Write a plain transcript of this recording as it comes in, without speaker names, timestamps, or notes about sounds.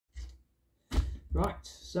Right,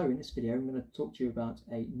 so in this video I'm going to talk to you about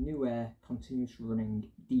a Nuaire continuous running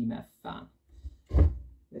DMEV fan.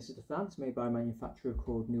 This is the fan. It's made by a manufacturer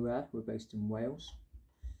called Nuaire. We're based in Wales.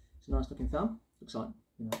 It's a nice looking fan. Looks like,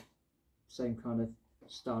 same kind of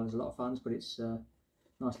style as a lot of fans, but it's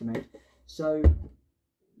nicely made. So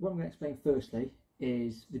what I'm going to explain firstly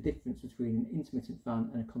is the difference between an intermittent fan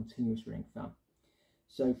and a continuous running fan.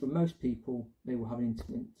 So for most people, they will have an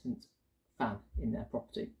intermittent fan in their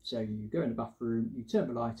property. So you go in the bathroom, you turn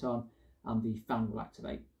the light on and the fan will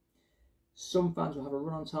activate. Some fans will have a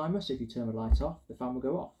run-on timer, so if you turn the light off, the fan will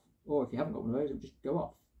go off. Or if you haven't got one of those, it will just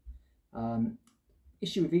go off.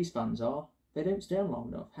 Issue with these fans are, they don't stay on long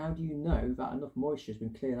enough. How do you know that enough moisture has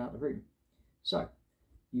been cleared out of the room? So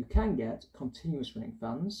you can get continuous running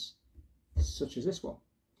fans, such as this one.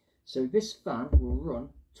 So this fan will run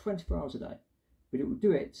 24 hours a day, but it will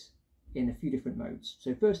do it in a few different modes.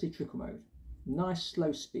 So firstly, trickle mode. Nice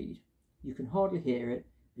slow speed. You can hardly hear it,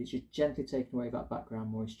 but it's just gently taking away that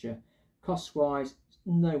background moisture. Cost wise, it's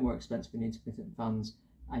no more expensive than intermittent fans,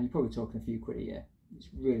 and you're probably talking a few quid a year. It's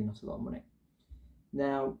really not a lot of money.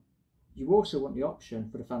 Now, you also want the option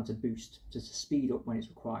for the fan to boost, to speed up when it's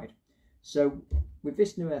required. So with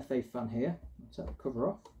this Nuaire Faith fan here, I'll take the cover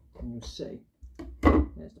off and you'll see,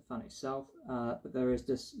 there's the fan itself, but there is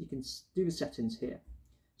this, you can do the settings here.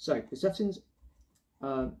 So the settings,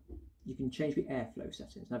 you can change the airflow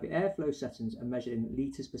settings. Now the airflow settings are measured in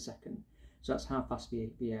litres per second. So that's how fast the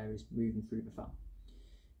air is moving through the fan.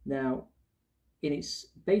 Now, in its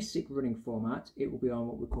basic running format, it will be on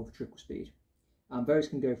what we call the trickle speed. And those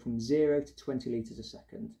can go from 0 to 20 litres a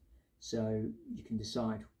second. So you can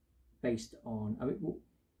decide based on,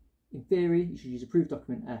 in theory, you should use approved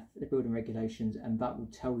document F, the building regulations, and that will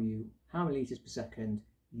tell you how many litres per second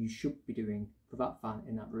you should be doing for that fan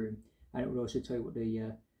in that room. And it will also tell you what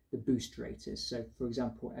the boost rate is. So for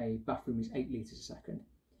example, a bathroom is 8 litres a second.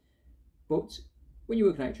 But when you're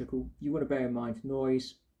working out trickle, you want to bear in mind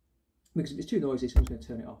noise, because if it's too noisy, someone's going to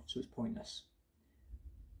turn it off, so it's pointless.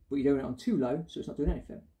 But you don't want it on too low, so it's not doing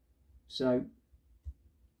anything. So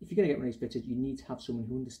if you're going to get one of these fitted, you need to have someone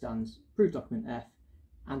who understands approved document F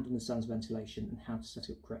and understands ventilation and how to set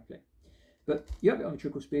it up correctly. But you have it on the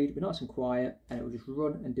trickle speed, but nice and quiet, and it will just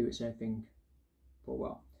run and do its own thing for a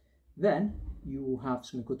while. Then you will have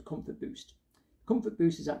something called the comfort boost. Comfort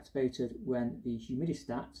boost is activated when the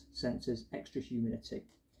humidistat senses extra humidity,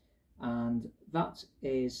 and that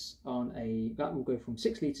is on that will go from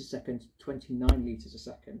 6 litres a second to 29 litres a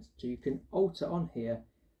second. So you can alter on here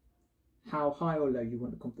how high or low you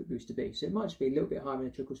want the comfort boost to be. So it might just be a little bit higher than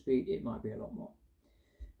the trickle speed, it might be a lot more.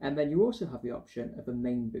 And then you also have the option of a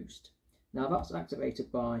main boost. Now that's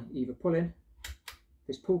activated by either pulling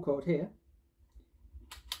this pull cord here,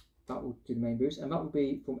 that will do the main boost, and that will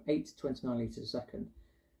be from 8 to 29 litres a second.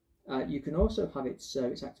 You can also have it so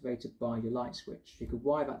it's activated by your light switch. You could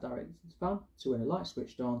wire that directly to the fan, so when the light's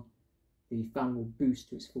switched on, the fan will boost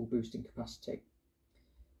to its full boosting capacity.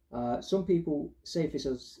 Some people say if this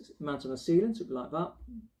is mounted on a ceiling, something like that,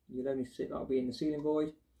 you'll only see that will be in the ceiling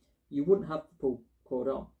void. You wouldn't have the pull cord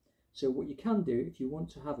on. So what you can do if you want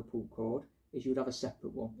to have a pull cord is you would have a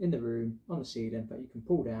separate one in the room on the ceiling that you can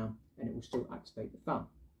pull down and it will still activate the fan.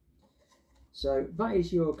 So that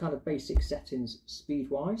is your kind of basic settings speed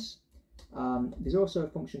wise. There's also a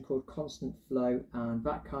function called constant flow, and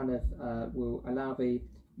that kind of will allow the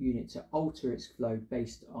unit to alter its flow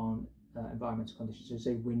based on environmental conditions. So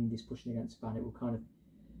say wind is pushing against the fan, it will kind of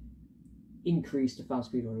increase the fan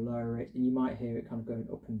speed or lower it, and you might hear it kind of going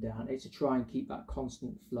up and down. It's to try and keep that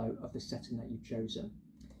constant flow of the setting that you've chosen.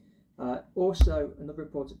 Also, another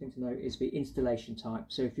important thing to note is the installation type.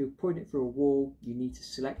 So if you're putting it through a wall, you need to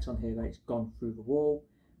select on here that it's gone through the wall,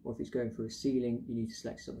 or if it's going through a ceiling, you need to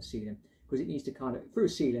select it on the ceiling, because it needs to kind of, through a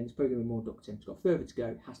ceiling, it's probably going to be more ducting. It's got further to go,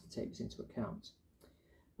 it has to take this into account.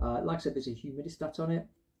 Like I said, there's a humidistat on it.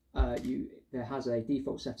 There has a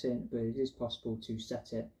default setting, but it is possible to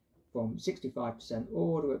set it from 65%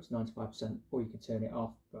 all the way up to 95%, or you can turn it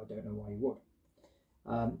off, but I don't know why you would.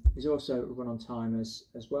 There's also run-on timers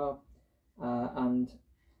as well, and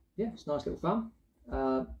yeah, it's a nice little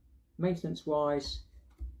fan. Maintenance wise,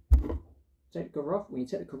 take the cover off. When you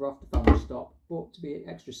take the cover off, the fan will stop, but to be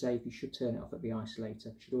extra safe, you should turn it off at the isolator.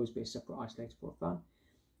 There should always be a separate isolator for a fan,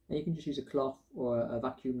 and you can just use a cloth or a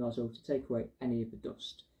vacuum nozzle to take away any of the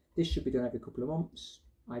dust. This should be done every couple of months,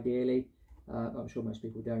 ideally. I'm sure most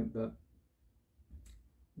people don't, but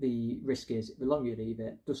the risk is the longer you leave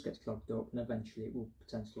it, dust gets clogged up and eventually it will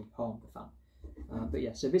potentially harm the fan. But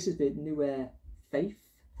yeah, so this is the Nuaire Faith.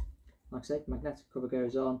 Like I say, magnetic cover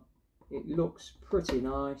goes on. It looks pretty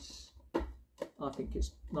nice. I think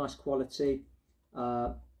it's nice quality.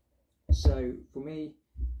 So for me,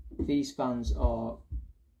 these fans are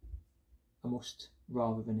a must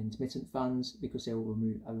rather than intermittent fans, because they will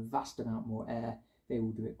remove a vast amount more air. They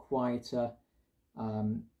will do it quieter.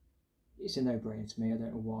 It's a no-brainer to me. I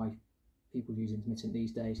don't know why people use intermittent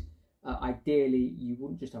these days. Ideally, you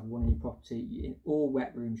wouldn't just have one in your property. In all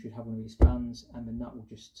wet rooms, you should have one of these fans, and then that will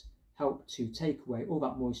just help to take away all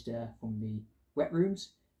that moist air from the wet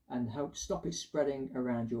rooms and help stop it spreading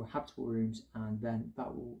around your habitable rooms, and then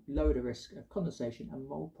that will lower the risk of condensation and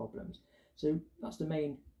mould problems. So that's the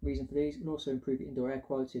main reason for these. It will also improve the indoor air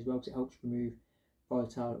quality as well, because it helps remove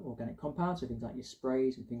volatile organic compounds, so things like your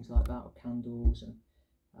sprays and things like that, or candles and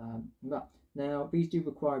that. Now, these do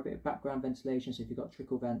require a bit of background ventilation, so if you've got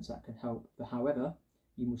trickle vents, that can help. But however,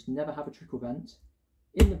 you must never have a trickle vent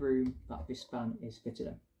in the room that this fan is fitted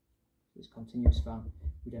in. This continuous fan,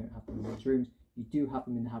 we don't have them in those rooms. You do have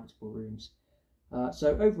them in the habitable rooms.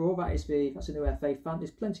 So overall, that's a Nuaire Faith fan.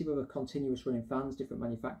 There's plenty of other continuous running fans, different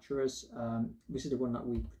manufacturers. This is the one that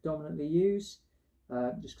we predominantly use,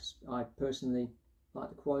 just because I personally like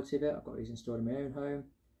the quality of it. I've got these installed in my own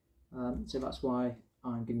home, so that's why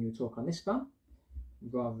I'm giving you a talk on this fan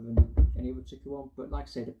rather than any other particular one. But like I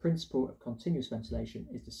say, the principle of continuous ventilation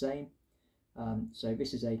is the same. So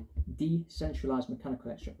this is a decentralized mechanical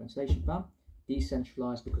extract ventilation fan.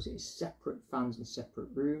 Decentralized because it is separate fans in separate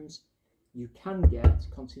rooms. You can get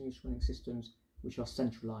continuous running systems which are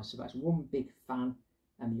centralized, so that's one big fan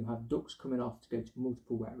and you have ducts coming off to go to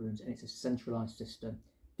multiple wet rooms, and it's a centralized system.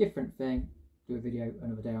 Different thing, do a video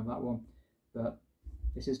another day on that one. But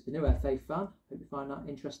this is the Nuaire Faith fan. Hope you find that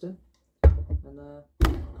interesting, and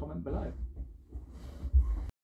comment below.